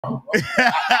You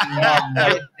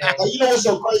know what's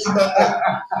so crazy about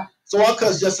that? So I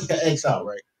cussed Jessica X out,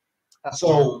 right?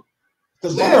 So,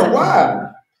 because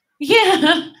why?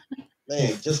 Yeah.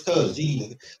 Man, just cause,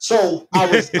 gee. So I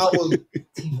was my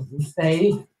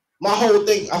whole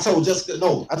thing. I told Jessica,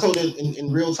 no, I told her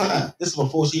in real time. This is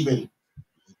before she even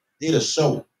did a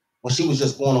show, when she was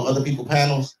just going on other people's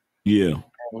panels. Yeah.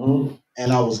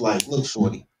 And I was like, look,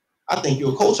 shorty, I think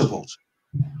you're a culture vulture.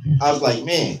 I was like,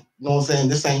 man, you know what I'm saying?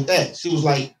 This ain't that. She was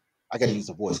like, I gotta use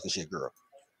the voice because she's a girl.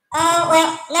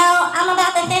 Well, no, I'm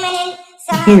about the feminine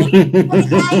side.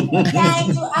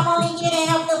 I'm only here to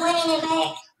help the women in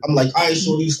back. I'm like, all right,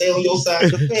 shorty, you stay on your side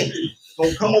of the fence.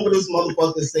 Don't come over this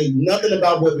motherfucker and say nothing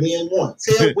about what men want.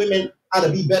 Tell women how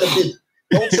to be better bitches.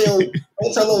 Don't tell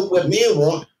them what men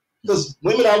want, because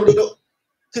women already know.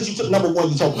 Because you took number one,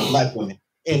 you're talking to black women,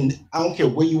 and I don't care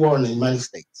where you are in the United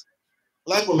States.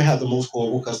 Black women have the most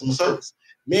horrible customer service.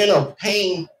 Men are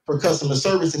paying for customer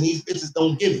service, and these bitches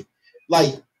don't give it.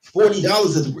 Like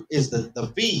 $40 is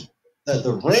the fee,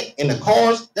 the rent and the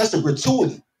cars. That's the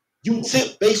gratuity. You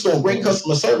tip based on great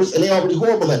customer service, and they're already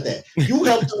horrible at that. You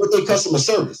help them with their customer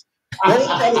service. Don't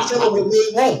try to tell them what they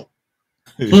want.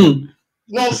 You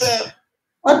know what I'm saying?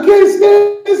 I can't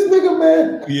stand this nigga,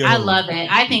 man. Yo, I love it.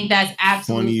 I think that's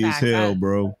absolutely funny as hell,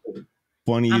 bro.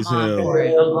 Funny as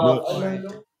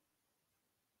hell.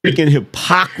 Freaking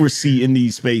hypocrisy in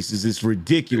these spaces is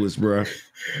ridiculous, bro.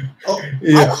 Oh,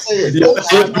 yeah.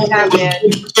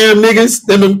 Cam niggas,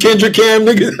 them Kendrick Cam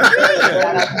niggas.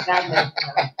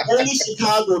 Only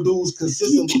Chicago dudes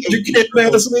consistently. You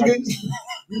can't this nigga.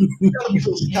 You gotta be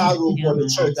from Chicago for the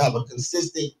church to have a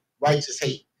consistent righteous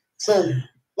hate. So,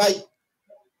 like,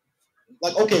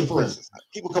 okay, for instance,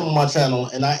 people come on my channel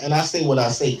and I say what I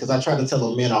say because I try to tell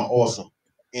them men are awesome.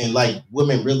 And like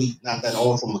women really not that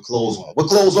awesome with clothes on. With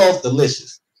clothes off,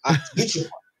 delicious. I get you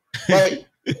right.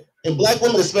 And black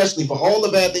women, especially, for all the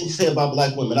bad things you say about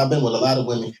black women, I've been with a lot of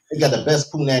women. They got the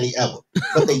best poo nanny ever,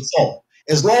 but they talk.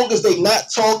 As long as they not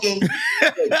talking,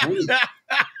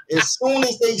 as soon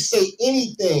as they say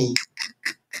anything,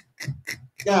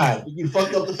 God, you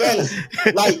fucked up the fantasy.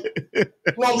 Like, you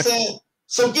know what I'm saying?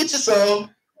 So get you some.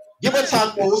 Give her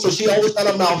tacos so she always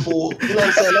got a mouthful. You know what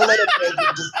I'm saying? Don't let her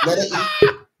just let her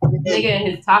eat. Nigga and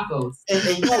his tacos. And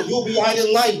you'll be out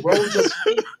in life, bro. Just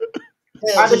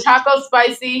are the tacos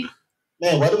spicy?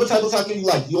 Man, whatever type of taco you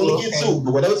like, you only get two,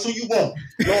 but whatever two you want.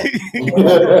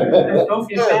 Don't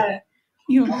get that.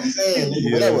 You know what I'm saying?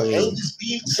 Whatever. Ain't just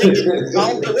beef, chicken.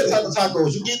 I don't care what type of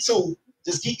tacos. You get two.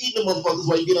 Just keep eating the motherfuckers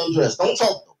while you get undressed. Don't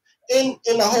talk to them.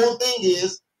 And the whole thing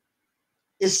is,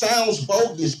 it sounds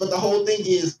bogus, but the whole thing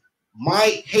is,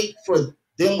 my hate for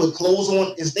them with clothes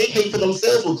on is they hate for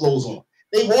themselves with clothes on.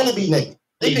 They want to be naked.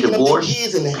 They picking up their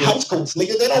kids in their house coats,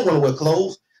 nigga. They don't want to wear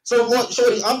clothes. So,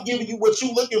 shorty, I'm giving you what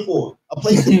you looking for. A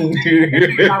place to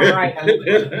all right. You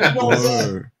know what I'm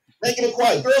saying? Naked and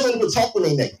quiet. Girls don't even talk when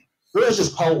they naked. Girls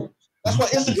just pose. That's why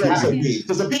Instagram is so big.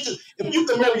 Because the picture, if you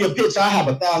can marry a picture, I have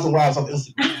 1,000 wives on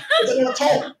Instagram. They don't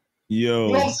talk. Yo.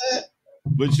 You know what I'm saying?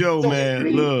 But yo,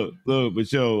 man, look, but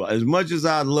yo, as much as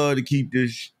I'd love to keep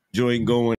this joint going,